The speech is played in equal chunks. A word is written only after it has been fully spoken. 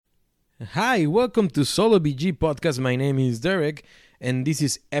Hi, welcome to Solo BG Podcast. My name is Derek, and this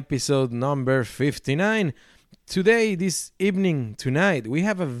is episode number 59. Today, this evening, tonight, we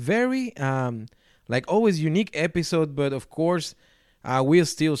have a very, like always, unique episode, but of course, we're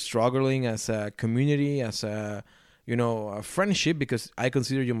still struggling as a community, as a friendship, because I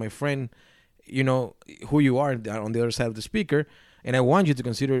consider you my friend, you know, who you are on the other side of the speaker, and I want you to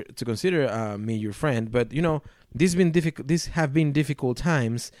consider me your friend, but this been difficult. These have been difficult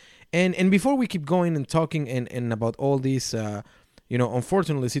times, and before we keep going and talking and about all these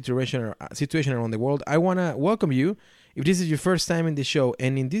unfortunately situation around the world, I want to welcome you if this is your first time in the show.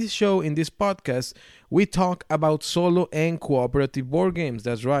 And in this show, in this podcast, we talk about solo and cooperative board games.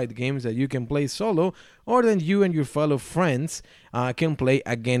 That's right, games that you can play solo or that you and your fellow friends can play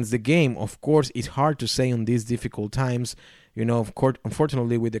against the game. Of course, it's hard to say in these difficult times, of course,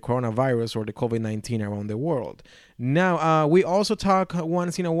 unfortunately, with the coronavirus or the COVID-19 around the world. Now, we also talk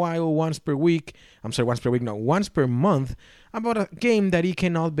once in a while, once per month, about a game that it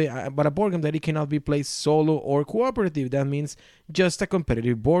cannot be, about a board game that it cannot be played solo or cooperative. That means just a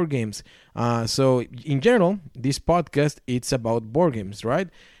competitive board games. So in general, this podcast, it's about board games, right?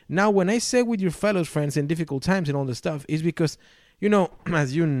 Now, when I say with your fellow friends in difficult times and all the stuff, is because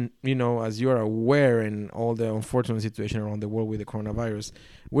as you are aware, and all the unfortunate situation around the world with the coronavirus,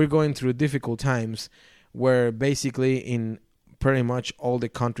 we're going through difficult times where basically in pretty much all the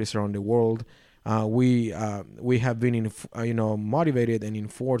countries around the world, we have been motivated and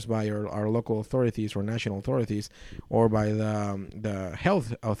enforced by our local authorities or national authorities or by the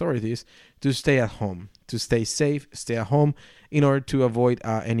health authorities to stay at home, to stay safe, stay at home in order to avoid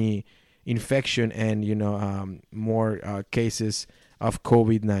any infection and more cases of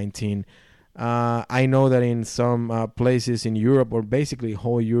COVID-19. I know that in some places in Europe, or basically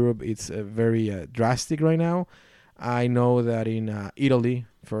whole Europe, it's very drastic right now. I know that in Italy,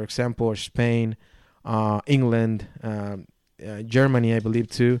 for example, or Spain, England, Germany, I believe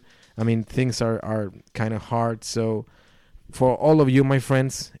too. I mean, things are kind of hard. So for all of you, my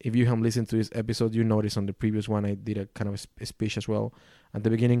friends, if you have listened to this episode, you noticed on the previous one I did a kind of a speech as well at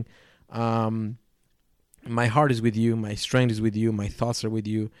the beginning. My heart is with you, my strength is with you, my thoughts are with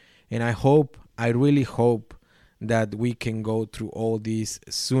you, and I really hope that we can go through all this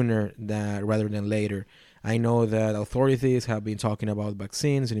sooner rather than later. I know that authorities have been talking about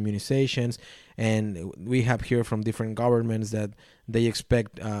vaccines and immunizations, and we have heard from different governments that they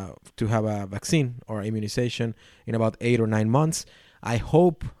expect to have a vaccine or immunization in about 8 or 9 months. I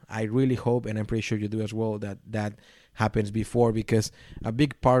really hope, and I'm pretty sure you do as well, that happens before, because a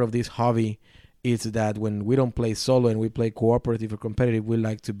big part of this hobby is that when we don't play solo and we play cooperative or competitive, we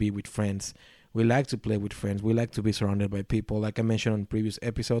like to be with friends. We like to play with friends. We like to be surrounded by people. Like I mentioned on previous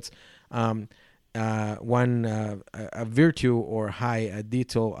episodes, a virtue or high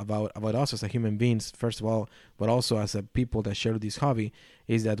detail about us as a human beings, first of all, but also as a people that share this hobby,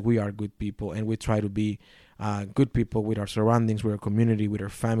 is that we are good people, and we try to be good people with our surroundings, with our community, with our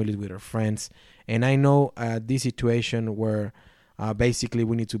families, with our friends. And I know this situation where basically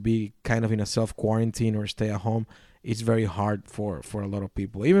we need to be kind of in a self-quarantine or stay at home, it's very hard for a lot of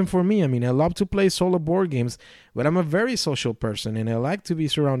people. Even for me, I mean, I love to play solo board games, but I'm a very social person, and I like to be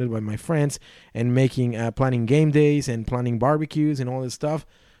surrounded by my friends and planning game days and planning barbecues and all this stuff.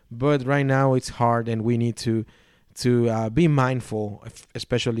 But right now it's hard, and we need to be mindful,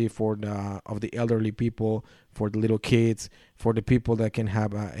 especially for the elderly people, for the little kids, for the people that can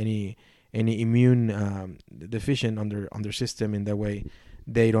have any immune deficient on their system. In that way,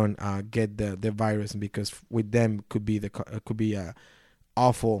 they don't get the virus, because with them could be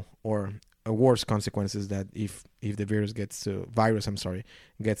awful or worse consequences that if the gets to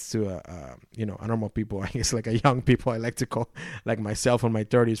a normal people, I guess, like a young people, I like to call, like myself, on my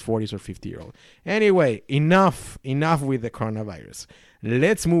 30s, 40s, or 50-year-old. Anyway, enough with the coronavirus.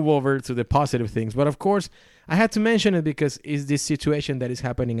 Let's move over to the positive things. But of course, I had to mention it because it's this situation that is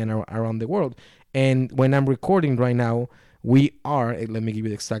happening around the world. And when I'm recording right now, we are, let me give you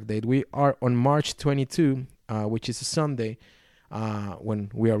the exact date, we are on March 22, which is a Sunday,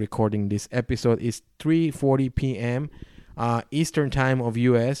 when we are recording this episode. It's 3:40 p.m. Eastern time of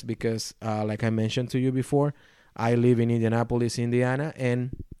U.S. because, like I mentioned to you before, I live in Indianapolis, Indiana,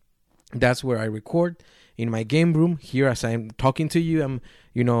 and that's where I record, in my game room. Here, as I'm talking to you, I'm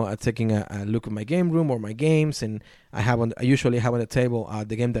taking a look at my game room or my games, and I usually have on the table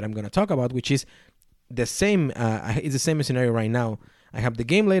the game that I'm going to talk about, which is the same. It's the same scenario right now. I have the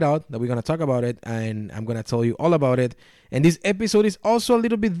game laid out that we're going to talk about it, and I'm going to tell you all about it. And this episode is also a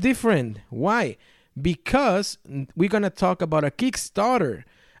little bit different. Why? Because we're going to talk about a Kickstarter,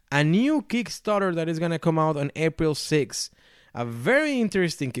 a new Kickstarter that is going to come out on April 6th. a very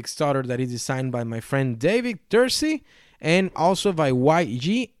interesting Kickstarter that is designed by my friend David Terzi and also by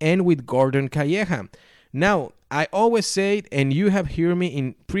YG and with Gordon Calleja. Now, I always say it, and you have heard me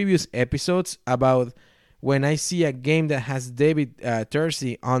in previous episodes about when I see a game that has David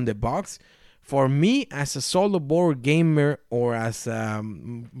Terzi on the box. For me, as a solo board gamer or as a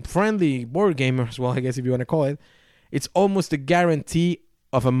friendly board gamer as well, I guess if you want to call it, it's almost a guarantee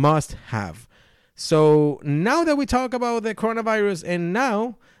of a must-have. So now that we talk about the coronavirus and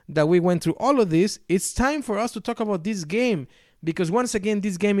now that we went through all of this, it's time for us to talk about this game. Because once again,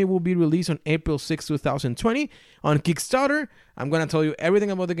 this game, it will be released on April 6, 2020 on Kickstarter. I'm going to tell you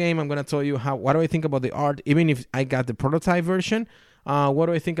everything about the game. I'm going to tell you what do I think about the art, even if I got the prototype version. What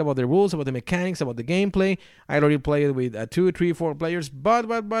do I think about the rules, about the mechanics, about the gameplay? I already played with 2, 3, 4 players, but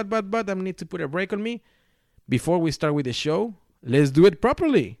I need to put a break on me. Before we start with the show, let's do it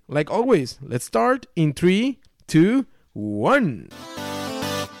properly. Like always, let's start in 3, 2, 1.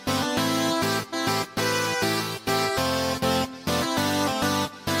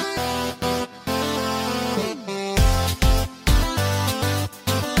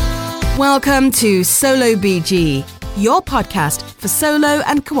 Welcome to Solo BG, your podcast for solo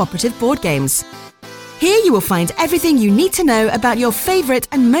and cooperative board games. Here you will find everything you need to know about your favorite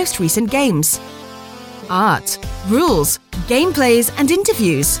and most recent games. Art, rules, gameplays, and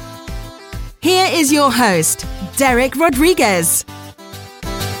interviews. Here is your host, Derek Rodriguez.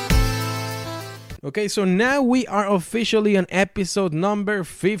 Okay, so now we are officially on episode number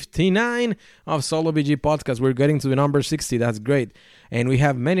 59 of Solo BG Podcast. We're getting to the number 60. That's great. And we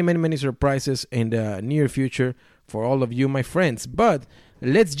have many surprises in the near future for all of you, my friends. But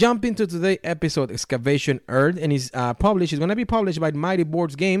let's jump into today's episode, Excavation Earth. And it's published. It's going to be published by Mighty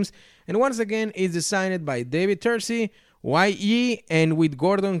Boards Games. And once again, it's designed by David Terzi, YE, and with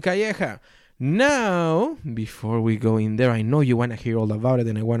Gordon Calleja. Now, before we go in there, I know you want to hear all about it.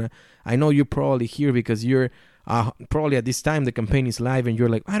 And I know you're probably here because you're probably at this time the campaign is live. And you're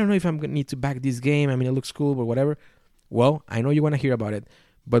like, I don't know if I'm going to need to back this game. I mean, it looks cool, but whatever. Well, I know you want to hear about it,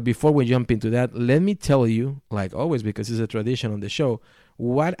 but before we jump into that, let me tell you, like always, because it's a tradition on the show,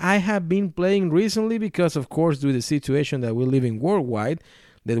 what I have been playing recently, because of course, due to the situation that we're living worldwide,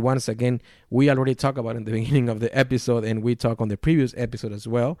 that once again, we already talked about in the beginning of the episode, and we talked on the previous episode as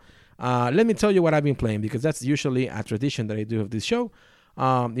well. Let me tell you what I've been playing, because that's usually a tradition that I do of this show.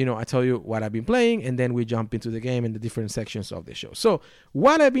 I tell you what I've been playing, and then we jump into the game and the different sections of the show. So,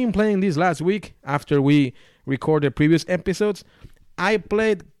 what I've been playing this last week, after we recorded previous episodes, I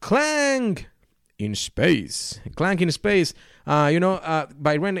played Clank in Space. Clank in Space, by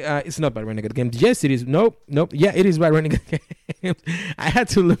it's not by Renegade Games. Yes, it is. Nope. Yeah, it is by Renegade Games. I had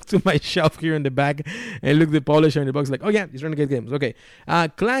to look to my shelf here in the back and look the publisher in the box. Like, oh yeah, it's Renegade Games. Okay,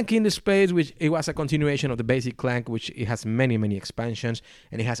 Clank in Space, which it was a continuation of the basic Clank, which it has many expansions,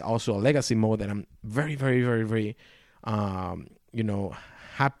 and it has also a legacy mode that I'm very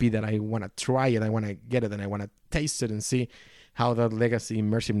happy that I want to try it. I want to get it, and I want to taste it and see how that legacy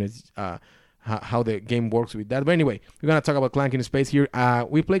immersiveness. How the game works with that. But anyway, we're going to talk about Clank in Space here.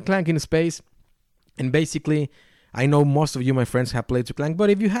 We played Clank in Space, and basically, I know most of you, my friends, have played to Clank,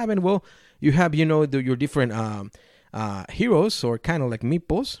 but if you haven't, well, you have, your different heroes, or kind of like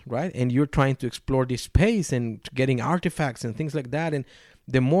meeples, right? And you're trying to explore this space and getting artifacts and things like that. And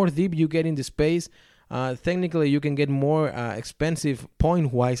the more deep you get in the space, technically you can get more expensive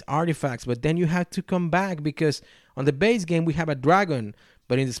point-wise artifacts, but then you have to come back, because on the base game, we have a dragon.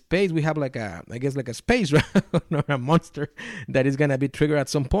 But in the space, we have like a space dragon or a monster that is gonna be triggered at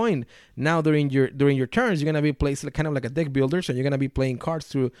some point. Now during your turns, you're gonna be placed kind of like a deck builder, so you're gonna be playing cards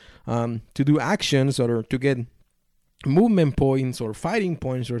to do actions or to get movement points or fighting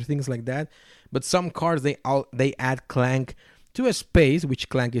points or things like that. But some cards they add Clank to a space, which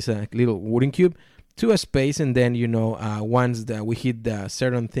Clank is a little wooden cube, to a space, and then once we hit the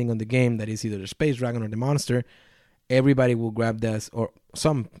certain thing on the game that is either the space dragon or the monster, everybody will grab this, or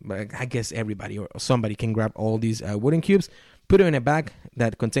I guess everybody or somebody can grab all these wooden cubes, put them in a bag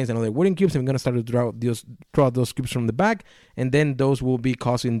that contains another wooden cubes, and we're going to start to draw those cubes from the bag, and then those will be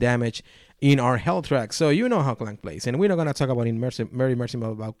causing damage in our health track. So you know how Clank plays, and we're not going to talk about very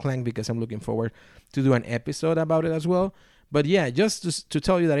immersive about Clank, because I'm looking forward to do an episode about it as well. But yeah, just to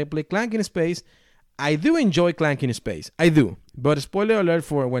tell you that I play Clank in Space. I do enjoy Clank in Space. I do. But spoiler alert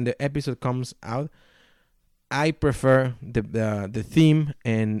for when the episode comes out, I prefer the theme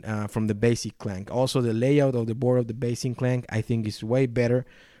and from the basic Clank. Also, the layout of the board of the basic Clank, I think, is way better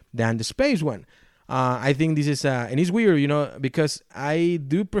than the space one. I think this is and it's weird, because I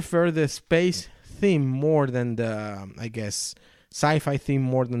do prefer the space theme more than the, I guess, sci-fi theme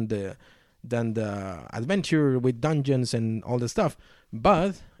more than the than the adventure with dungeons and all the stuff.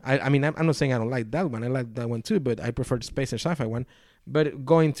 But I mean, I'm not saying I don't like that one. I like that one too, but I prefer the space and sci-fi one. But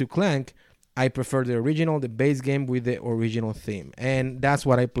going to Clank, I prefer the original, the base game with the original theme, and that's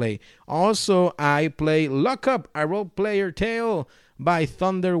what I play. Also, I play Lock Up, a role-player tale by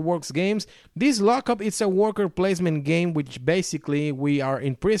Thunderworks Games. This Lock Up is a worker placement game, which basically we are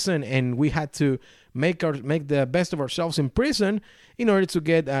in prison and we had to make the best of ourselves in prison in order to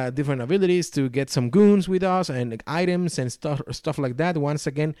get different abilities, to get some goons with us and items and stuff like that. Once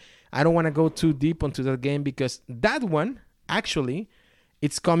again, I don't want to go too deep onto that game because that one actually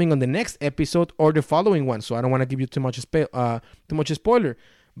it's coming on the next episode or the following one, so I don't want to give you too much spoiler.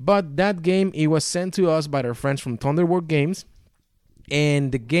 But that game, it was sent to us by our friends from Thunderworks Games,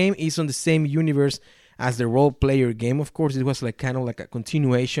 and the game is on the same universe as the role-player game. Of course, it was like kind of like a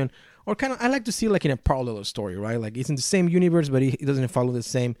continuation, or kind of, I like to see like in a parallel story, right? Like it's in the same universe, but it doesn't follow the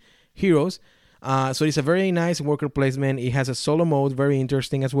same heroes. So it's a very nice worker placement. It has a solo mode, very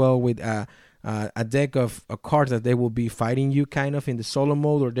interesting as well, with a deck of cards that they will be fighting you kind of in the solo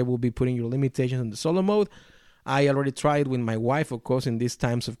mode, or they will be putting your limitations in the solo mode. I already tried with my wife, of course, in these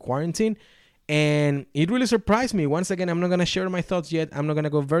times of quarantine, and it really surprised me. Once again, I'm not going to share my thoughts yet. I'm not going to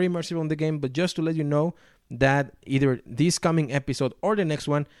go very immersive on the game, but just to let you know that either this coming episode or the next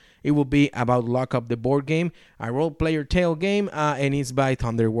one, it will be about Lock Up, the board game, a role-player tale game, and it's by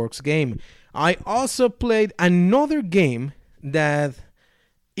Thunderworks Game. I also played another game that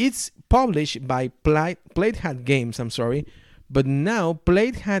it's published by Plaidhat Games, but now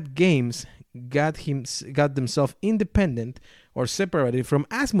Plaidhat Games got themselves independent or separated from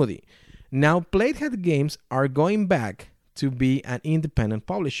Asmodee. Now Plaidhat Games are going back to be an independent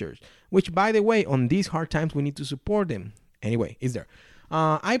publisher, which, by the way, on these hard times, we need to support them. Anyway, is there.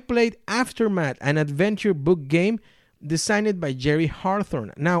 I played Aftermath, an adventure book game designed by Jerry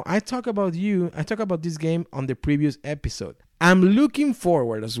Hawthorne. Now, I talk about this game on the previous episode. I'm looking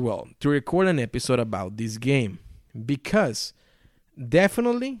forward as well to record an episode about this game because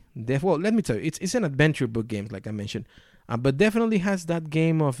definitely, let me tell you, it's an adventure book game, like I mentioned, but definitely has that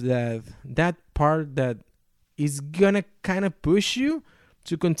game of that part that is gonna kind of push you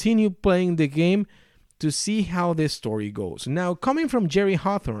to continue playing the game to see how the story goes. Now, coming from Jerry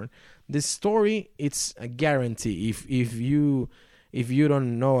Hawthorne, the story, it's a guarantee. If you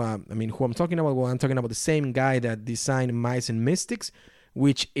don't know, who I'm talking about, well, I'm talking about the same guy that designed Mice and Mystics,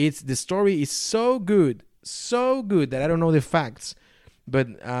 which the story is so good that I don't know the facts, but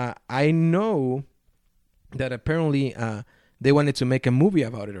I know that apparently they wanted to make a movie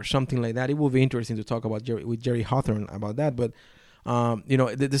about it or something like that. It will be interesting to talk about with Jerry Hawthorne about that, but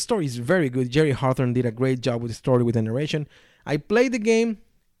the story is very good. Jerry Hawthorne did a great job with the story, with the narration. I played the game.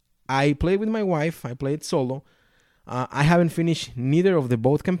 I played with my wife. I played solo. I haven't finished neither of the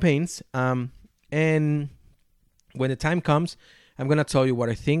both campaigns. And when the time comes, I'm going to tell you what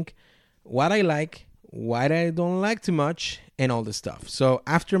I think, what I like, what I don't like too much, and all the stuff. So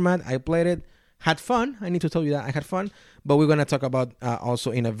Aftermath, I played it, had fun. I need to tell you that I had fun. But we're going to talk about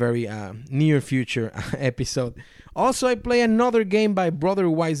also in a very near future episode. Also, I play another game by Brother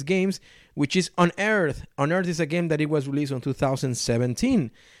Wise Games, which is Unearth. Unearth is a game that it was released in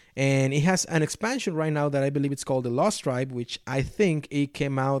 2017. And it has an expansion right now that I believe it's called The Lost Tribe, which I think it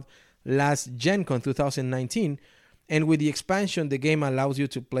came out last Gen Con 2019. And with the expansion, the game allows you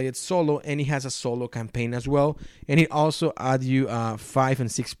to play it solo, and it has a solo campaign as well. And it also adds you 5 and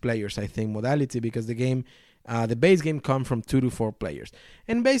 6 players, I think, modality, because the game, the base game comes from 2 to 4 players.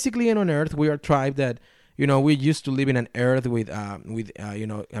 And basically in Unearth, we are a tribe that, we used to live in an earth with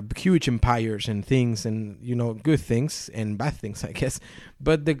huge empires and things, and good things and bad things, I guess.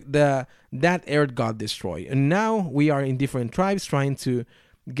 But that earth got destroyed, and now we are in different tribes trying to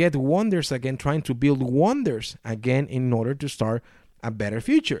get wonders again, trying to build wonders again in order to start a better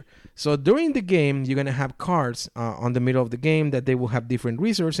future. So during the game, you're gonna have cards on the middle of the game that they will have different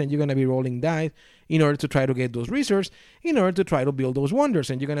resources, and you're gonna be rolling dice in order to try to get those resources, in order to try to build those wonders.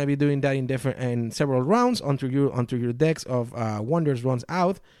 And you're gonna be doing that in several rounds until your decks of wonders runs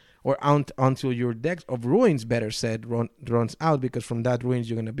out, or until your decks of ruins, better said, runs out, because from that ruins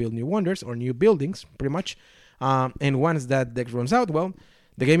you're gonna build new wonders or new buildings, pretty much. And once that deck runs out, well,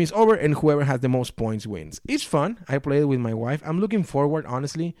 the game is over, and whoever has the most points wins. It's fun. I played it with my wife. I'm looking forward,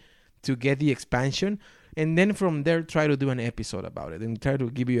 honestly, to get the expansion, and then from there try to do an episode about it and try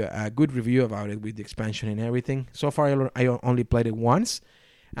to give you a good review about it with the expansion and everything. So far, I only played it once,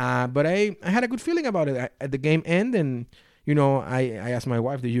 but I had a good feeling about it at the game end, and I asked my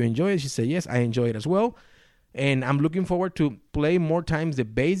wife, "Did you enjoy it?" She said, "Yes, I enjoy it as well." And I'm looking forward to play more times the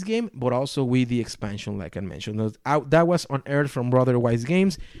base game, but also with the expansion, like I mentioned. That was Unearthed from Brotherwise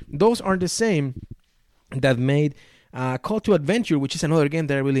Games. Those are the same that made Call to Adventure, which is another game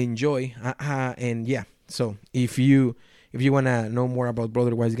that I really enjoy. And yeah, so if you want to know more about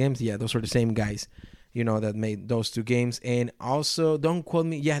Brotherwise Games, yeah, those are the same guys, that made those two games. And also, don't quote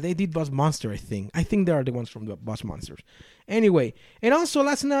me, yeah, they did Boss Monster, I think. I think they are the ones from the Boss Monsters. Anyway, and also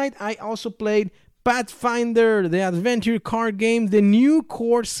last night, I also played Pathfinder, the adventure card game, the new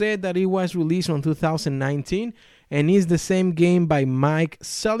core set that it was released on 2019, and is the same game by Mike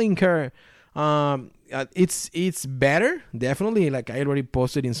Selinker. It's better, definitely. Like I already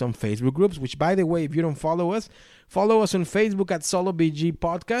posted in some Facebook groups, which, by the way, if you don't follow us on Facebook at SoloBG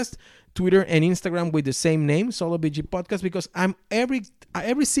Podcast, Twitter and Instagram with the same name, SoloBG Podcast, because I'm every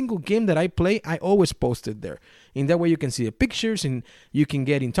single game that I play, I always post it there. In that way, you can see the pictures and you can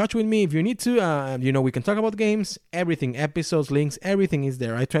get in touch with me if you need to. We can talk about games, everything, episodes, links, everything is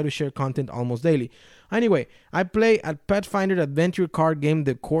there. I try to share content almost daily. Anyway, I play at Pathfinder Adventure Card Game,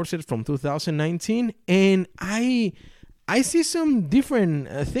 the core set from 2019, and I see some different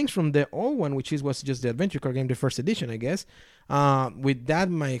things from the old one, which was just the adventure card game, the first edition, I guess. With that,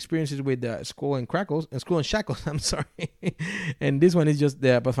 my experiences with Skull and Shackles, I'm sorry. And this one is just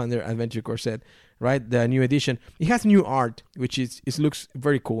the Pathfinder Adventure Core set, right? The new edition. It has new art, which it looks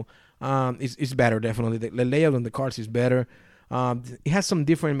very cool. It's better, definitely. The layout on the cards is better. It has some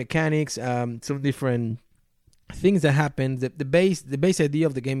different mechanics, some different things that happen. The base idea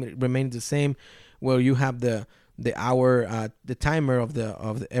of the game remains the same, where you have the hour, the timer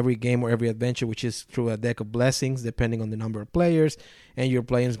of every game or every adventure, which is through a deck of blessings, depending on the number of players, and your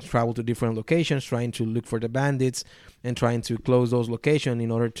players travel to different locations, trying to look for the bandits and trying to close those locations in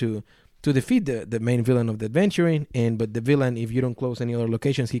order to defeat the main villain of the adventuring. But the villain, if you don't close any other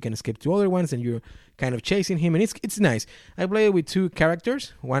locations, he can escape to other ones, and you're kind of chasing him, and it's nice. I play it with 2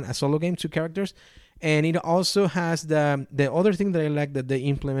 characters, a solo game, 2 characters. And it also has the other thing that I like that they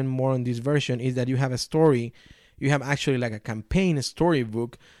implement more on this version is that you have a story. You have actually like a campaign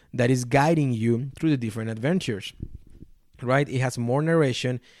storybook that is guiding you through the different adventures, right? It has more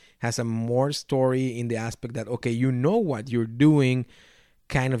narration, has a more story in the aspect that, okay, you know what you're doing,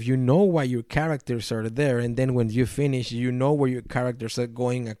 kind of, you know why your characters are there, and then when you finish, you know where your characters are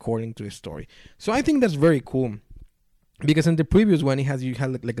going according to the story. So I think that's very cool, because in the previous one, you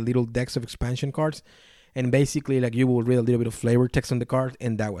had like a little decks of expansion cards, and basically like you will read a little bit of flavor text on the card,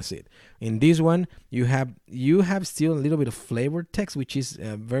 and that was it. In this one, you have still a little bit of flavor text, which is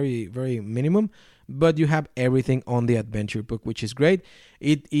very, very minimum, but you have everything on the adventure book, which is great.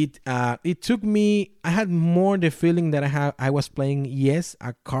 It took me, I had more the feeling that I was playing, yes,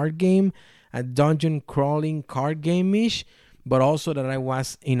 a card game, a dungeon crawling card game-ish, but also that I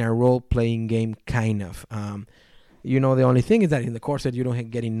was in a role-playing game, kind of. The only thing is that in the core set, you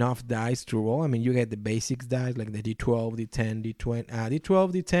don't get enough dice to roll. I mean, you get the basics dice, like the D12, D10, D20,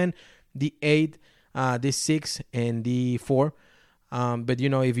 D12, D10, D8, D6, and D4. But,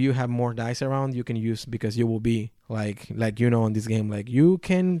 if you have more dice around, you can use, because you will be like in this game, like you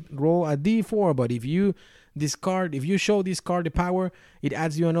can roll a D4, but if you show this card the power, it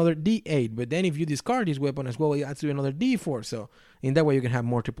adds you another D8. But then if you discard this weapon as well, it adds you another D4. So in that way, you can have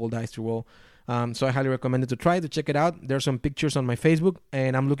multiple dice to roll. So I highly recommend it to check it out. There's some pictures on my Facebook,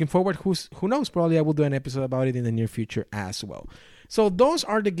 and I'm looking forward. Who knows? Probably I will do an episode about it in the near future as well. So those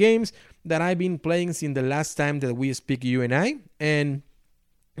are the games that I've been playing since the last time that we speak, you and I. And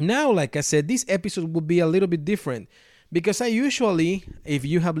now, like I said, this episode will be a little bit different, because I usually, if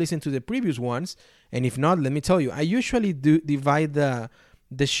you have listened to the previous ones, and if not, let me tell you, I usually do divide the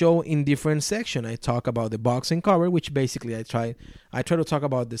show in different sections. I talk about the box and cover, which basically I try to talk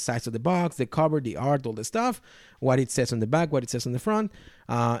about the size of the box, the cover, the art, all the stuff, what it says on the back, what it says on the front,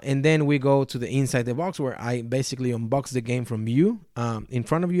 and then we go to the inside the box, where I basically unbox the game from you, in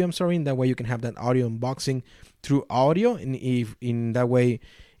front of you, and that way you can have that audio unboxing through audio, and if in that way,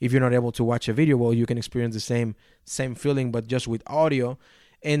 if you're not able to watch a video, well, you can experience the same feeling, but just with audio.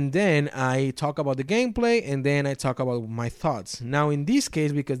 And then I talk about the gameplay, and then I talk about my thoughts. Now, in this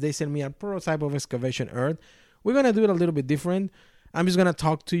case, because they sent me a prototype of Excavation Earth, we're going to do it a little bit different. I'm just going to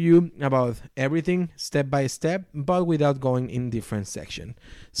talk to you about everything step by step, but without going in different section.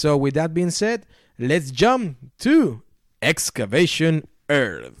 So with that being said, let's jump to Excavation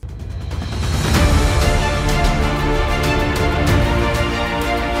Earth.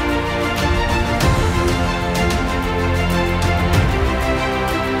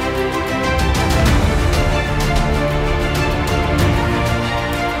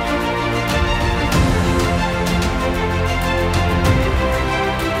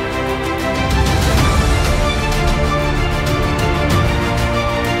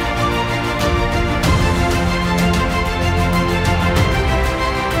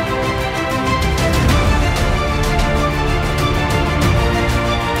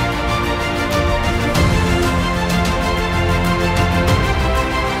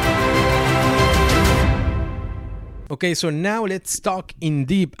 Okay, so now let's talk in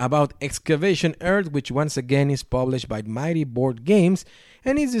deep about Excavation Earth, which once again is published by Mighty Board Games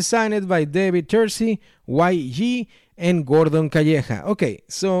and is designed by David Terzi, YG, and Gordon Calleja. Okay,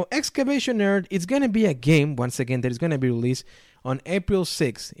 so Excavation Earth is going to be a game, once again, that is going to be released on April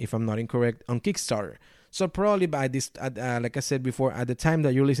 6th, if I'm not incorrect, on Kickstarter. So probably by this, like I said before, at the time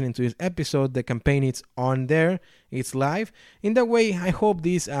that you're listening to this episode, the campaign is on there, it's live. In that way, I hope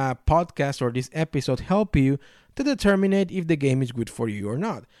this podcast or this episode help you to determine if the game is good for you or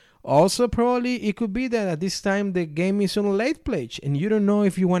not. Also, probably it could be that at this time the game is on late pledge and you don't know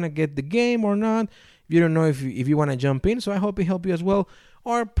if you want to get the game or not. You don't know if you want to jump in. So I hope it help you as well.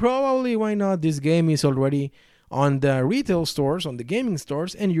 Or probably, why not, this game is already on the retail stores, on the gaming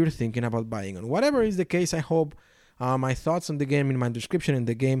stores, and you're thinking about buying it. Whatever is the case, I hope my thoughts on the game in my description in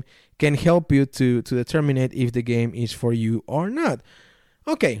the game can help you to determine if the game is for you or not.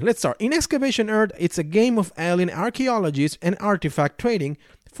 Okay, let's start. In Excavation Earth, it's a game of alien archaeologists and artifact trading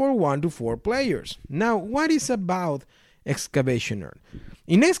for 1 to 4 players. Now, what is about Excavation Earth?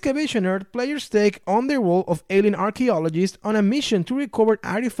 In Excavation Earth, players take on the role of alien archaeologists on a mission to recover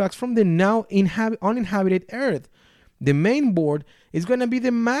artifacts from the now uninhabited Earth. The main board is going to be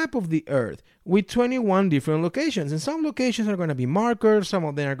the map of the Earth with 21 different locations. And some locations are going to be markers, some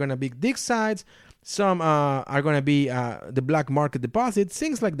of them are going to be dig sites, some are going to be the black market deposits,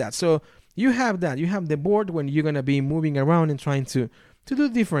 things like that. So you have that. You have the board when you're going to be moving around and trying to do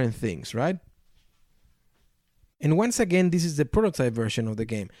different things, right? And once again, this is the prototype version of the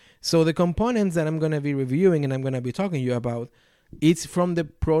game. So the components that I'm going to be reviewing and I'm going to be talking to you about, it's from the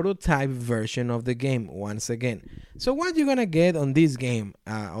prototype version of the game once again. So what you're going to get on this game,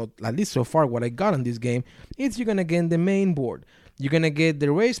 or at least so far what I got on this game, is you're going to get the main board. You're going to get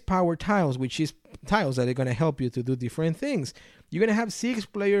the raise power tiles, which is tiles that are going to help you to do different things. You're going to have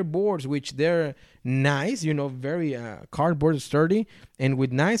 6-player boards, which they're nice, very cardboard sturdy and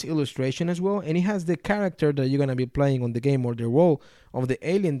with nice illustration as well. And it has the character that you're going to be playing on the game or the role of the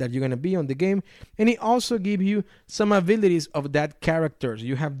alien that you're going to be on the game. And it also gives you some abilities of that characters.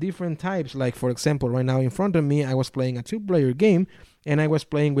 You have different types. Like, for example, right now in front of me, I was playing a 2-player game and I was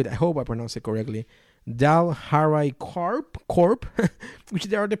playing with, I hope I pronounce it correctly, Dal Harai Corp, which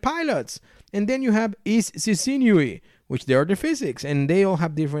they are the pilots. And then you have Is Sisinui, which they are the physics. And they all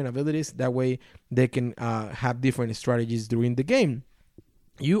have different abilities. That way they can have different strategies during the game.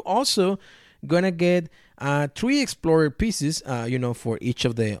 You also gonna get 3 explorer pieces, for each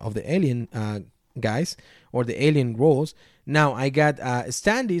of the alien guys or the alien roles. Now I got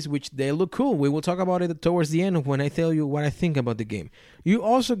standees, which they look cool. We will talk about it towards the end when I tell you what I think about the game. You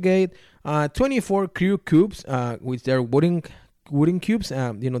also get 24 crew cubes, which they're wooden cubes,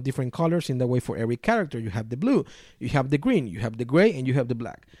 different colors in the way for every character. You have the blue, you have the green, you have the gray, and you have the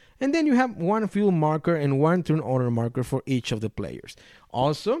black. And then you have 1 fuel marker and 1 turn order marker for each of the players.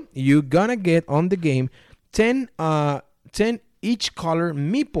 Also, you're gonna get on the game 10 each color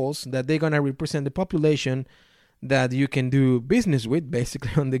meeples that they're gonna represent the population that you can do business with,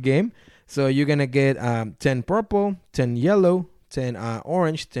 basically, on the game. So you're gonna get 10 purple, 10 yellow, 10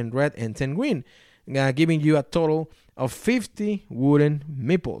 orange, 10 red, and 10 green, giving you a total of 50 wooden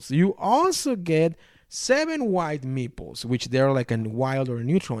meeples. You also get 7 white meeples, which they're like a wild or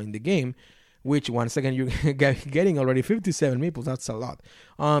neutral in the game, which once again you're getting already 57 meeples. That's a lot.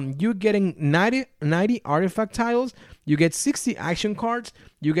 You're getting 90 artifact tiles. You get 60 action cards.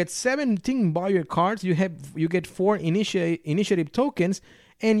 You get 17 buyer cards. You get 4 initiative tokens,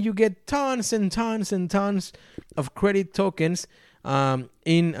 and you get tons and tons and tons of credit tokens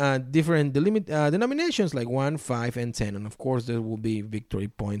in different denominations like 1, 5, and 10. And of course, there will be victory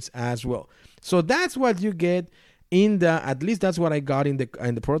points as well. So that's what you get at least that's what I got in the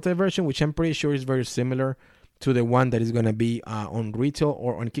prototype version, which I'm pretty sure is very similar to the one that is going to be on retail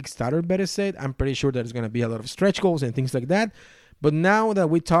or on Kickstarter, better said. I'm pretty sure there's going to be a lot of stretch goals and things like that. But now that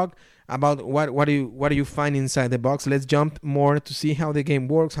we talk about what do you find inside the box, let's jump more to see how the game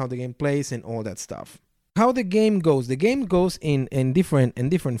works, how the game plays, and all that stuff. How the game goes. The game goes in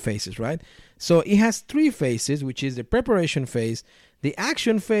different phases, right? So it has 3 phases, which is the preparation phase, the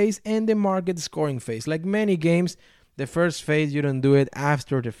action phase, and the market scoring phase. Like many games, the first phase, you don't do it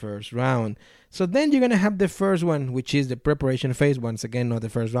after the first round. So then you're going to have the first one, which is the preparation phase. Once again, not the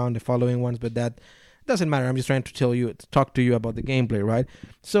first round, the following ones, but that doesn't matter. I'm just trying to talk to you about the gameplay, right?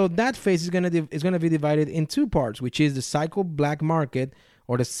 So that phase is going to be divided in 2 parts, which is the cycle black market,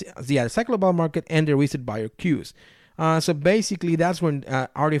 or the cycle black market, and the reset buyer queues. So basically, that's when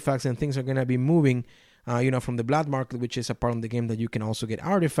artifacts and things are going to be moving, from the black market, which is a part of the game that you can also get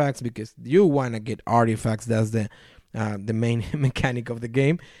artifacts because you want to get artifacts. That's the main mechanic of the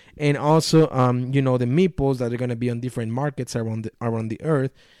game. And also, the meeples that are going to be on different markets around the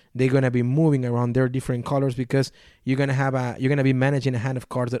earth, they're going to be moving around their different colors, because you're going to be managing a hand of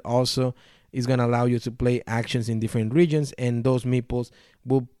cards that also is going to allow you to play actions in different regions, and those meeples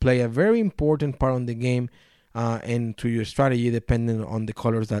will play a very important part on the game and to your strategy, depending on the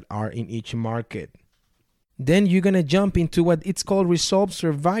colors that are in each market. Then you're going to jump into what it's called Resolve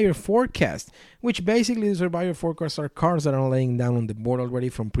Survivor Forecast, which basically the Survivor Forecast are cards that are laying down on the board already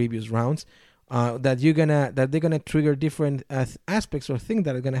from previous rounds, that they're gonna trigger different aspects or things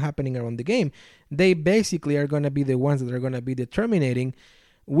that are gonna happening around the game. They basically are gonna be the ones that are gonna be determining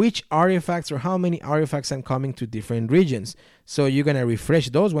which artifacts or how many artifacts are coming to different regions. So you're gonna refresh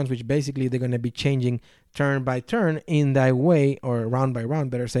those ones, which basically they're gonna be changing turn by turn in that way, or round by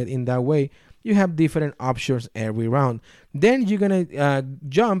round, better said. In that way, you have different options every round. Then you're gonna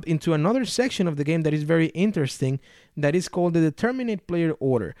jump into another section of the game that is very interesting, that is called the Determinate Player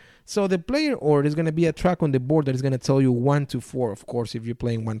Order. So the player order is going to be a track on the board that is going to tell you 1 to 4, of course, if you're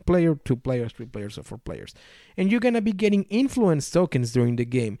playing 1 player, 2 players, 3 players, or 4 players. And you're going to be getting influence tokens during the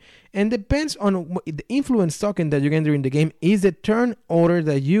game. And depends on the influence token that you're getting during the game is the turn order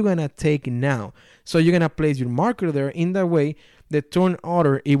that you're going to take now. So you're going to place your marker there. In that way, the turn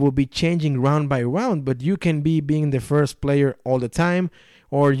order, it will be changing round by round, but you can be being the first player all the time,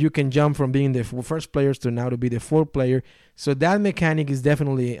 or you can jump from being the first players to now to be the fourth player. So that mechanic is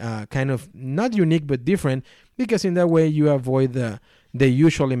definitely kind of not unique but different, because in that way you avoid the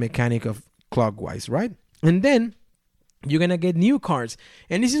usual mechanic of clockwise, right? And then you're going to get new cards.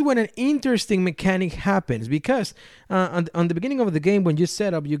 And this is when an interesting mechanic happens, because on the beginning of the game, when you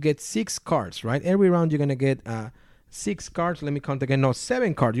set up, you get 6 cards, right? Every round you're going to get 6 cards. Let me count again. No,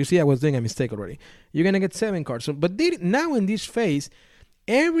 7 cards. You see, I was doing a mistake already. You're going to get 7 cards. So, but now in this phase,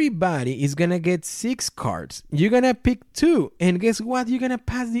 everybody is gonna get 6 cards. You're gonna pick 2, and guess what? You're gonna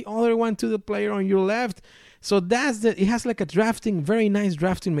pass the other one to the player on your left. So it has like a very nice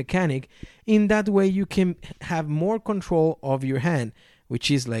drafting mechanic. In that way, you can have more control of your hand,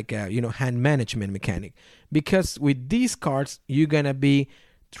 which is like a hand management mechanic. Because with these cards, you're gonna be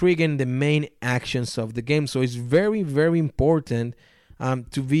triggering the main actions of the game. So it's very, very important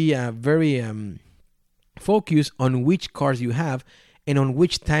to be very focused on which cards you have and on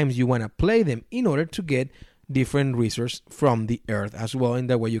which times you want to play them, in order to get different resources from the earth as well. In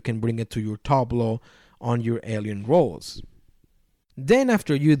that way, you can bring it to your tableau on your alien rolls. Then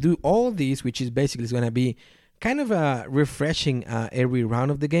after you do all this, which is basically going to be kind of refreshing every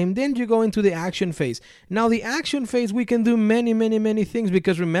round of the game, then you go into the action phase. Now the action phase, we can do many, many, many things,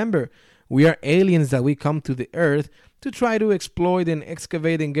 because remember, we are aliens that we come to the earth to try to exploit and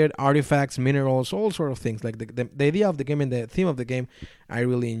excavate and get artifacts, minerals, all sort of things. Like the idea of the game and the theme of the game, I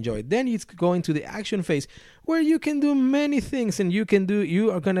really enjoy. Then you go into the action phase, where you can do many things, and you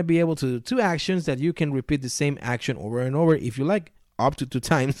are going to be able to do 2 actions that you can repeat the same action over and over if you like, up to 2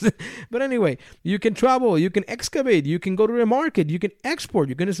 times. But anyway, you can travel, you can excavate, you can go to the market, you can export,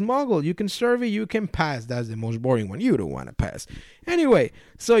 you can smuggle, you can survey, you can pass. That's the most boring one. You don't want to pass. Anyway,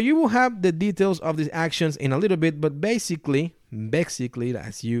 so you will have the details of these actions in a little bit, but basically,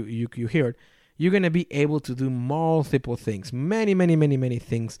 as you heard, you're going to be able to do multiple things, many, many, many, many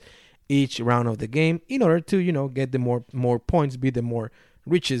things each round of the game, in order to, get the more points, be the more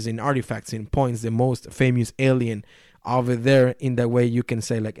riches in artifacts, in points, the most famous alien over there. In that way, you can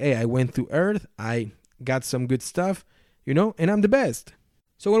say like, hey, I went through Earth, I got some good stuff, and I'm the best.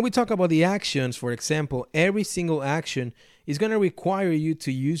 So when we talk about the actions, for example, every single action is going to require you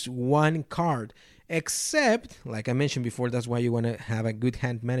to use 1 card, except, like I mentioned before, that's why you want to have a good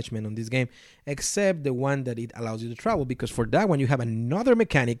hand management on this game, except the one that it allows you to travel, because for that one, you have another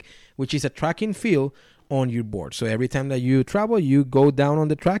mechanic, which is a tracking field on your board. So every time that you travel, you go down on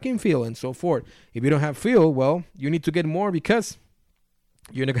the tracking field and so forth. If you don't have field, well, you need to get more, because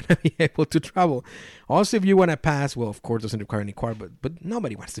you're not going to be able to travel. Also, if you want to pass, well, of course, it doesn't require any card, but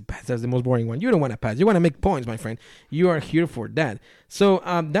nobody wants to pass. That's the most boring one. You don't want to pass. You want to make points, my friend. You are here for that. So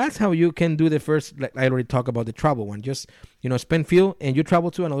that's how you can do the first, like I already talked about the travel one. Just, spend field and you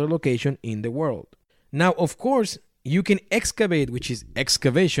travel to another location in the world. Now, of course, you can excavate, which is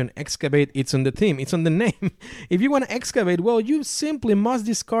excavation. Excavate, it's on the theme, it's on the name. If you want to excavate, well, you simply must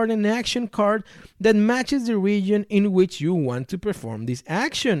discard an action card that matches the region in which you want to perform this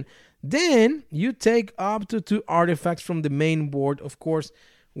action. Then you take up to 2 artifacts from the main board, of course,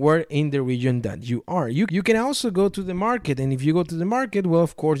 where in the region that you are. You can also go to the market, and if you go to the market, well,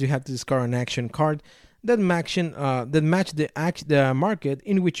 of course, you have to discard an action card that match the market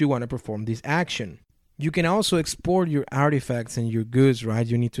in which you want to perform this action. You can also export your artifacts and your goods, right?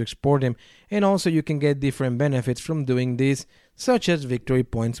 You need to export them. And also you can get different benefits from doing this, such as victory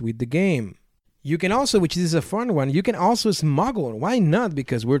points with the game. You can also, which is a fun one, you can also smuggle. Why not?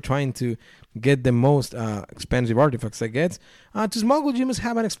 Because we're trying to get the most expensive artifacts, I guess. To smuggle, you must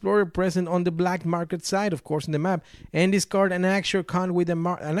have an explorer present on the black market side, of course, in the map, and discard an action card with a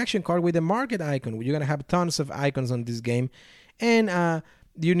market icon. You're gonna have tons of icons on this game, and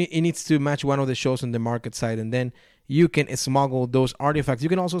it needs to match one of the shows on the market side, and then you can smuggle those artifacts. You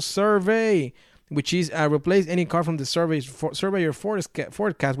can also survey, which is replace any card from the surveyor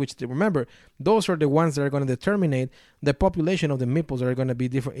forecast, which, remember, those are the ones that are going to determine the population of the meeples that are going to be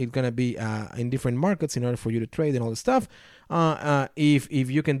different. It's going to be in different markets in order for you to trade and all the stuff. If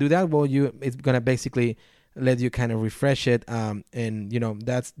you can do that, well, it's going to basically let you kind of refresh it, and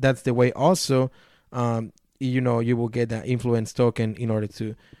that's the way also. You will get that influence token in order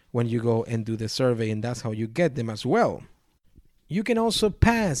to, when you go and do the survey, and that's how you get them as well. You can also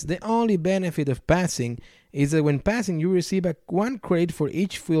pass. The only benefit of passing is that when passing, you receive one credit for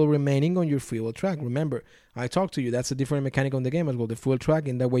each fuel remaining on your fuel track. Remember, I talked to you, that's a different mechanic on the game as well, the fuel track,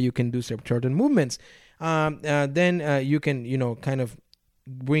 and that way you can do certain movements. Then you can, kind of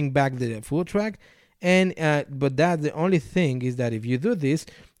bring back the fuel track. And but that the only thing is that if you do this,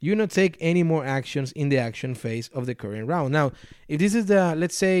 you don't take any more actions in the action phase of the current round. Now, if this is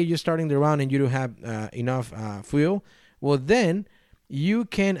let's say you're starting the round and you don't have enough fuel, well, then you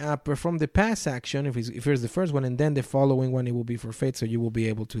can perform the pass action if it's the first one, and then the following one, it will be for fate, so you will be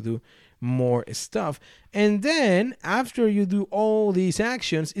able to do more stuff. And then after you do all these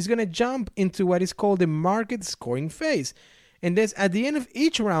actions, it's going to jump into what is called the market scoring phase. And that's at the end of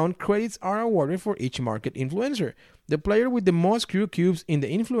each round, credits are awarded for each market influencer. The player with the most crew cubes in the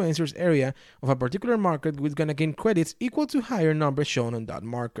influencers area of a particular market is going to gain credits equal to higher numbers shown on that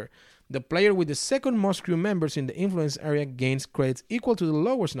marker. The player with the second most crew members in the influence area gains credits equal to the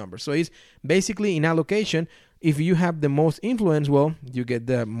lowest number. So it's basically in allocation. If you have the most influence, well, you get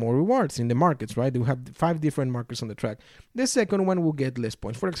the more rewards in the markets, right? You have 5 different markers on the track. The second one will get less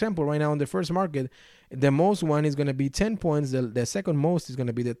points. For example, right now on the first market, the most one is going to be 10 points. The second most is going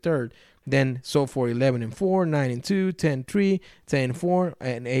to be the third. Then so for 11 and 4, 9 and 2, 10, 3, 10, 4,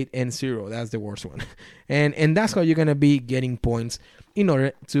 and 8 and 0. That's the worst one. And that's how you're going to be getting points in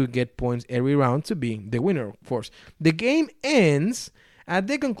order to get points every round to be the winner, of course. The game ends at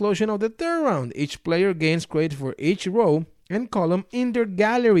the conclusion of the third round. Each player gains credit for each row and column in their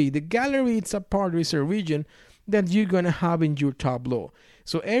gallery. The gallery, it's a part, it's a region that you're going to have in your tableau.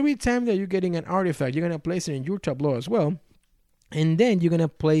 So every time that you're getting an artifact, you're going to place it in your tableau as well. And then you're going to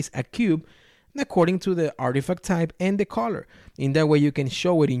place a cube according to the artifact type and the color. In that way, you can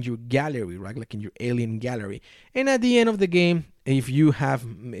show it in your gallery, right? Like in your alien gallery. And at the end of the game, if you have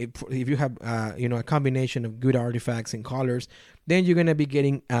a combination of good artifacts and colors, then you're going to be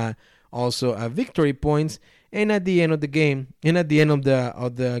getting also victory points. And at the end of the game, the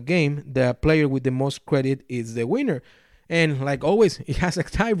player with the most credit is the winner. And like always, it has a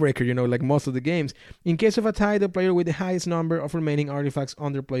tiebreaker, like most of the games. In case of a tie, the player with the highest number of remaining artifacts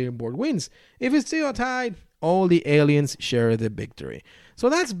on their player board wins. If it's still a tie, all the aliens share the victory. So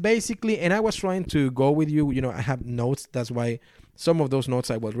that's basically, and I was trying to go with you, I have notes, that's why some of those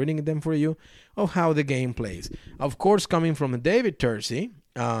notes I was reading them for you, of how the game plays. Of course, coming from David Terzi,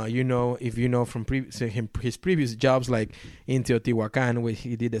 if you know from his previous jobs, like in Teotihuacan, where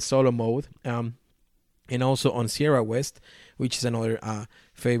he did the solo mode, and also on Sierra West, which is another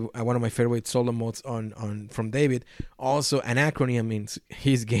one of my favorite solo modes from David. Also, an acronym means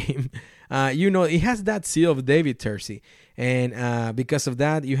his game. It has that seal of David Terzi, and because of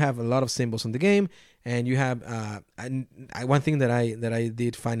that, you have a lot of symbols on the game, and you have one thing that I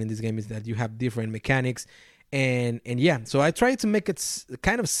did find in this game is that you have different mechanics, and yeah. So I tried to make it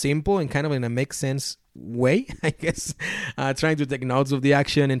kind of simple and kind of in a make sense way, I guess, trying to take notes of the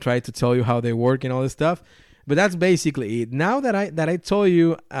action and try to tell you how they work and all this stuff. But that's basically it. Now that I told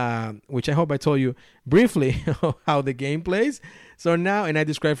you, which I hope I told you briefly how the game plays. So now, and I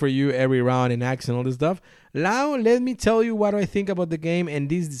described for you every round and action, all this stuff. Now let me tell you what I think about the game. And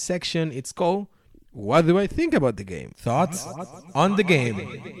this section, it's called "What Do I Think About the Game?" Thoughts on the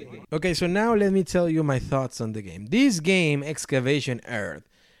game. Okay, so now let me tell you my thoughts on the game. This game, Excavation Earth,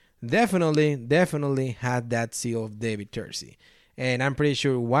 definitely had that seal of David Terzi. And I'm pretty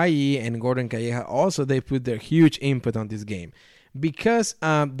sure YE and Gordon Calleja also, they put their huge input on this game. Because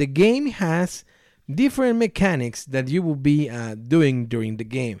the game has different mechanics that you will be doing during the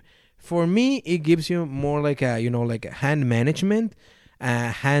game. For me, it gives you more like a hand management,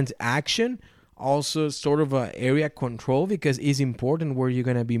 hand action, also sort of a area control, because it's important where you're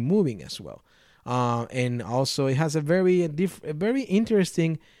going to be moving as well. And also it has a very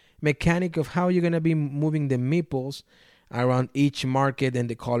interesting mechanic of how you're gonna be moving the meeples around each market and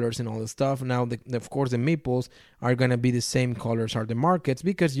the colors and all the stuff. Now, of course, the meeples are gonna be the same colors as the markets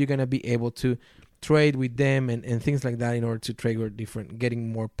because you're gonna be able to trade with them and things like that in order to trigger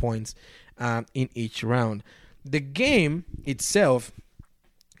getting more points in each round. The game itself,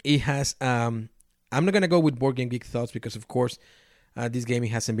 it has I'm not gonna go with Board Game Geek thoughts because of course this game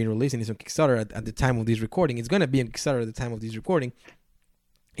hasn't been released and it's on Kickstarter at the time of this recording. It's gonna be on Kickstarter at the time of this recording.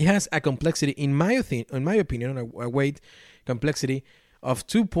 It has a complexity, in my opinion, a weight complexity of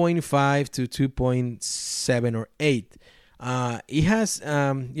 2.5 to 2.7 or 8. It has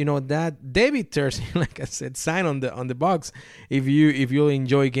that David Terzi, like I said, sign on the box. If you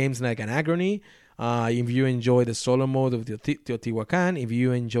enjoy games like Anachrony, if you enjoy the solo mode of Teotihuacan, if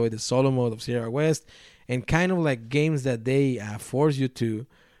you enjoy the solo mode of Sierra West, and kind of like games that they force you to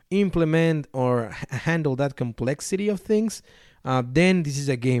implement or handle that complexity of things, then this is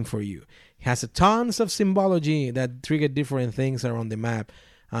a game for you. It has tons of symbology that trigger different things around the map.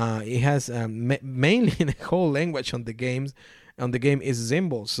 It has mainly the whole language on the game is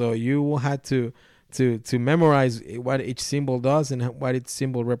symbols, so you will have to memorize what each symbol does and what each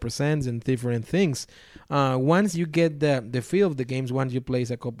symbol represents and different things. Once you get the feel of the games, once you play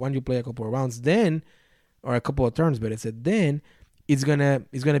a couple of rounds, then or a couple of turns, but then it's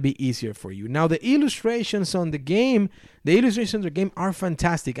gonna be easier for you. Now the illustrations on the game, are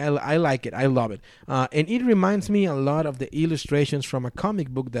fantastic. I like it. I love it. And it reminds me a lot of the illustrations from a comic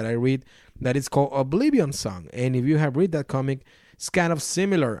book that I read that is called Oblivion Song. And if you have read that comic, it's kind of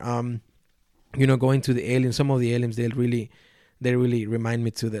similar. Going to the aliens. Some of the aliens they really remind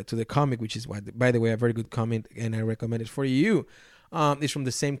me to the comic, which is by the way a very good comic, and I recommend it for you. It's from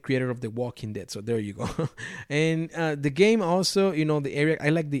the same creator of The Walking Dead, so there you go. And the game also, the area. I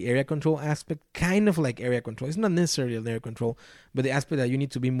like the area control aspect, kind of like area control. It's not necessarily an area control, but the aspect that you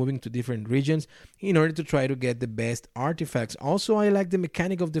need to be moving to different regions in order to try to get the best artifacts. Also, I like the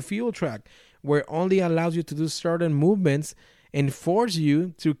mechanic of the fuel track, where it only allows you to do certain movements and force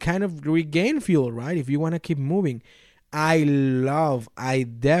you to kind of regain fuel, right? If you want to keep moving. I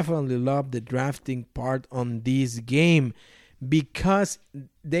definitely love the drafting part on this game, because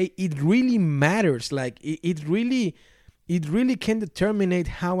it really matters. Like it really can determine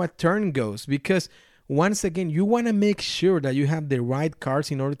how a turn goes, because once again you want to make sure that you have the right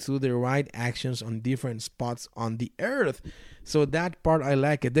cards in order to do the right actions on different spots on the earth. So that part I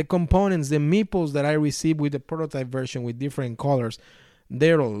like it. The components, the meeples that I received with the prototype version with different colors,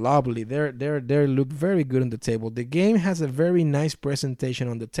 they're lovely. They look very good on the table. The game has a very nice presentation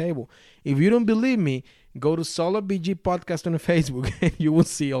on the table. If you don't believe me, go to Solo BG Podcast on Facebook and you will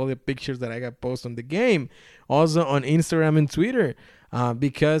see all the pictures that I got posted on the game. Also on Instagram and Twitter,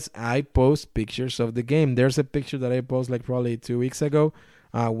 because I post pictures of the game. There's a picture that I posted like probably 2 weeks ago,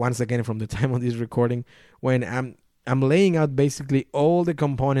 once again from the time of this recording, when I'm laying out basically all the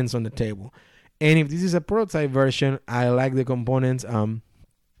components on the table. And if this is a prototype version, I like the components, and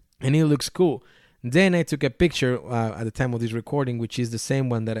it looks cool. Then I took a picture at the time of this recording, which is the same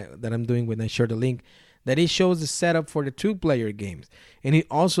one that I'm doing when I share the link, that it shows the setup for the 2-player games. And it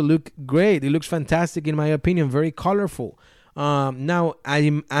also looks great. It looks fantastic in my opinion, very colorful. Now,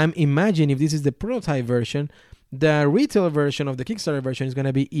 I'm imagining if this is the prototype version, the retail version of the Kickstarter version is going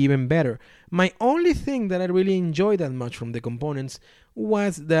to be even better. My only thing that I really enjoyed that much from the components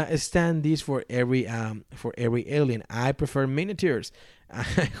was the standees for every alien. I prefer miniatures. I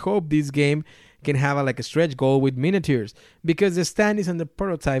hope this game can have a stretch goal with miniatures, because the standees on the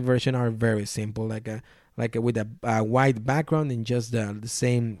prototype version are very simple, like with a white background and just the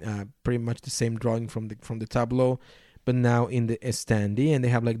same, pretty much the same drawing from the tableau, but now in the standee, and they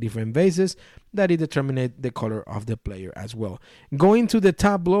have different vases that determine the color of the player as well. Going to the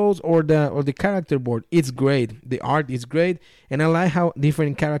tableaus or the character board, it's great. The art is great, and I like how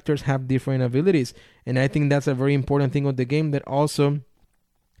different characters have different abilities, and I think that's a very important thing of the game. That also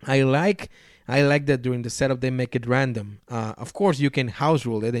I like that during the setup they make it random. Of course, you can house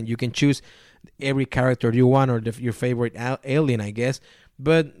rule it and you can choose every character you want, or your favorite alien, I guess.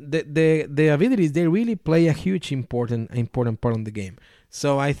 But the abilities, they really play a huge important part in the game.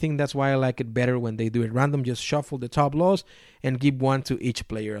 So I think that's why I like it better when they do it random. Just shuffle the tableaus and give one to each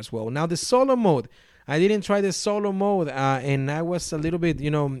player as well. Now the solo mode, I didn't try the solo mode, and I was a little bit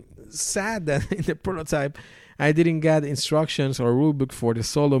sad that in the prototype I didn't get instructions or rulebook for the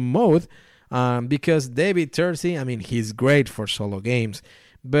solo mode, because David Terzi, he's great for solo games.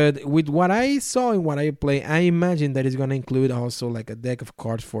 But with what I saw and what I play, I imagine that it's going to include also a deck of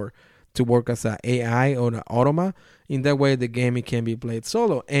cards for to work as an AI or an automa. In that way, the game it can be played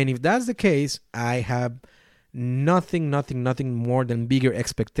solo. And if that's the case, I have nothing more than bigger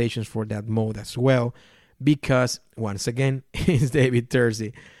expectations for that mode as well, because once again, it's David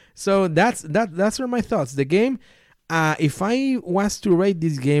Turczi. So that's are my thoughts. The game, if I was to rate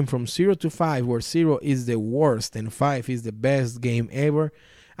this game from 0 to 5, where 0 is the worst and 5 is the best game ever,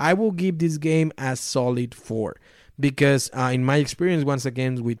 I will give this game a solid 4. Because in my experience, once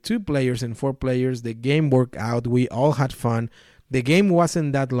again, with 2 players and 4 players, the game worked out. We all had fun. The game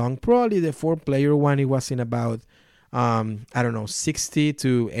wasn't that long. Probably the 4-player one, it was in about, 60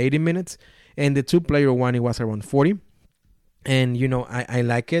 to 80 minutes. And the 2-player one, it was around 40. And, I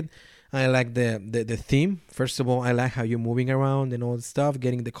like it. I like the theme. First of all, I like how you're moving around and all the stuff,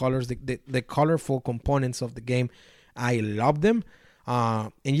 getting the colors, the colorful components of the game. I love them.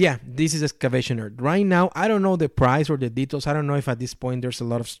 And yeah, this is Excavation Earth. Right now, I don't know the price or the details. I don't know if at this point there's a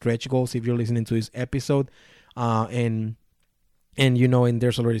lot of stretch goals if you're listening to this episode. And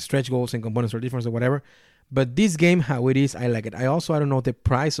there's already stretch goals and components or difference or whatever. But this game, how it is, I like it. I don't know the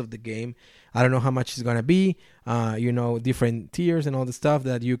price of the game. I don't know how much it's going to be. Different tiers and all the stuff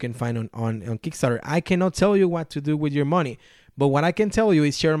that you can find on Kickstarter. I cannot tell you what to do with your money. But what I can tell you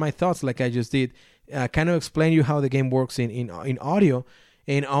is share my thoughts like I just did. Kind of explain you how the game works in audio.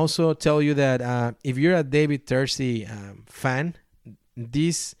 And also tell you that if you're a David Turczi fan,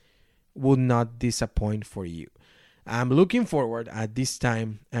 this would not disappoint for you. I'm looking forward at this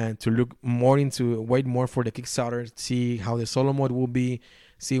time to look more wait more for the Kickstarter, see how the solo mode will be,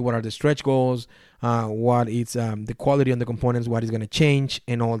 see what are the stretch goals, what is the quality on the components, what is going to change,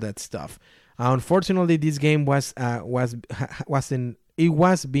 and all that stuff. Unfortunately, this game was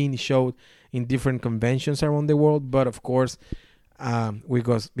being showed in different conventions around the world, but of course,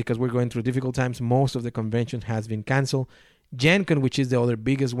 because we're going through difficult times, most of the convention has been canceled. Gen Con, which is the other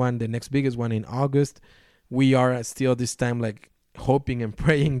biggest one, the next biggest one in August, we are still this time like hoping and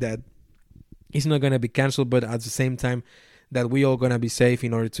praying that it's not going to be canceled, but at the same time that we all going to be safe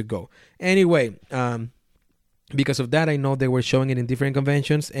in order to go. Anyway, because of that, I know they were showing it in different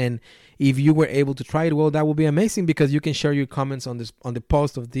conventions, and if you were able to try it, well, that would be amazing, because you can share your comments on the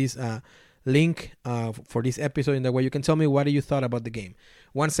post of this link for this episode. In that way, you can tell me what you thought about the game.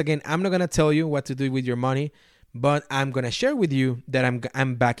 Once again, I'm not going to tell you what to do with your money, but I'm going to share with you that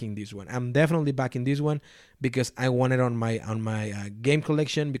I'm backing this one. I'm definitely backing this one because I want it on my game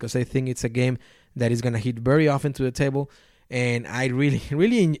collection, because I think it's a game that is going to hit very often to the table. And I really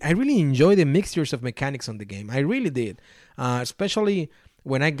enjoy the mixtures of mechanics on the game. I really did. Especially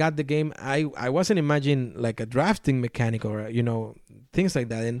when I got the game, I wasn't imagining like a drafting mechanic or, things like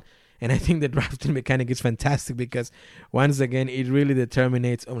that. And I think the drafting mechanic is fantastic, because once again, it really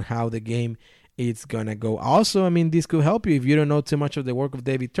determines on how the game it's gonna go. Also, I mean, this could help you if you don't know too much of the work of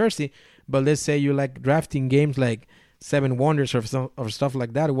David Turczi, but let's say you like drafting games like Seven Wonders or stuff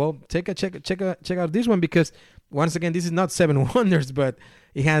like that. Well, check out this one, because once again, this is not Seven Wonders, but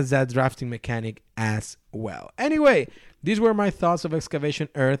it has that drafting mechanic as well. Anyway, these were my thoughts of Excavation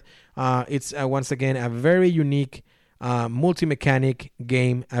Earth. It's once again a very unique multi-mechanic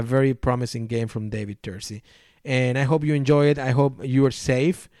game, a very promising game from David Turczi. And I hope you enjoy it. I hope you are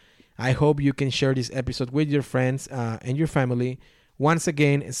safe. I hope you can share this episode with your friends and your family. Once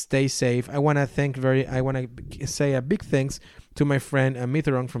again, stay safe. I want to say a big thanks to my friend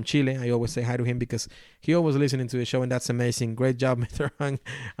Mitterrand from Chile. I always say hi to him because he always listening to the show, and that's amazing. Great job, Mitterrand.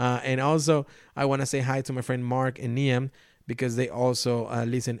 And also, I want to say hi to my friend Mark and Niam, because they also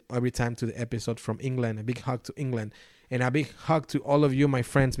listen every time to the episode from England. A big hug to England. And a big hug to all of you, my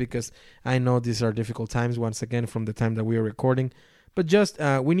friends, because I know these are difficult times, once again, from the time that we are recording. But just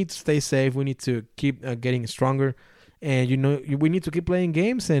we need to stay safe. We need to keep getting stronger. And, we need to keep playing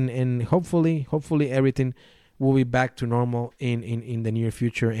games. And hopefully everything will be back to normal in the near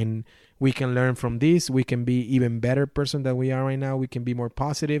future. And we can learn from this. We can be even better person than we are right now. We can be more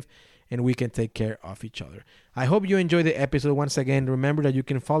positive. And we can take care of each other. I hope you enjoyed the episode. Once again, remember that you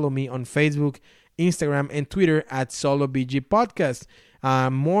can follow me on Facebook, Instagram, and Twitter at SoloBG Podcast.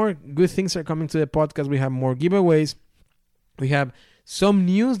 More good things are coming to the podcast. We have more giveaways. We have some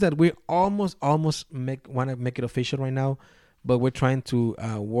news that we almost want to make it official right now, but we're trying to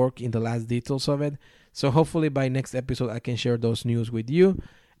work in the last details of it. So hopefully by next episode, I can share those news with you.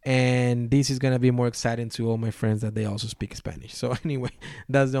 And this is going to be more exciting to all my friends that they also speak Spanish. So anyway,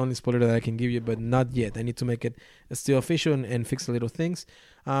 that's the only spoiler that I can give you, but not yet. I need to make it still official and fix the little things.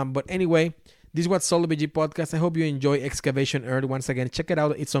 But anyway, This was Solo BG Podcast. I hope you enjoy Excavation Earth. Once again, check it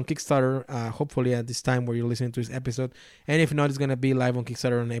out. It's on Kickstarter, hopefully at this time where you're listening to this episode. And if not, it's going to be live on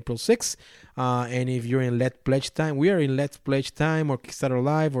Kickstarter on April 6th. And if you're in Let's Pledge time, we are in Let's Pledge time or Kickstarter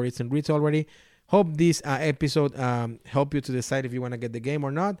Live, or it's in retail already. Hope this episode help you to decide if you want to get the game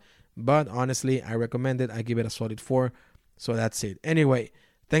or not. But honestly, I recommend it. I give it a solid 4. So that's it. Anyway,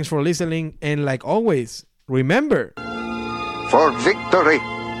 thanks for listening. And like always, remember, for victory.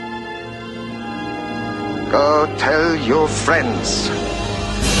 Go tell your friends.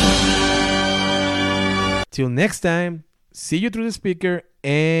 Till next time, see you through the speaker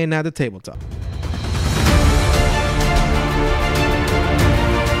and at the tabletop.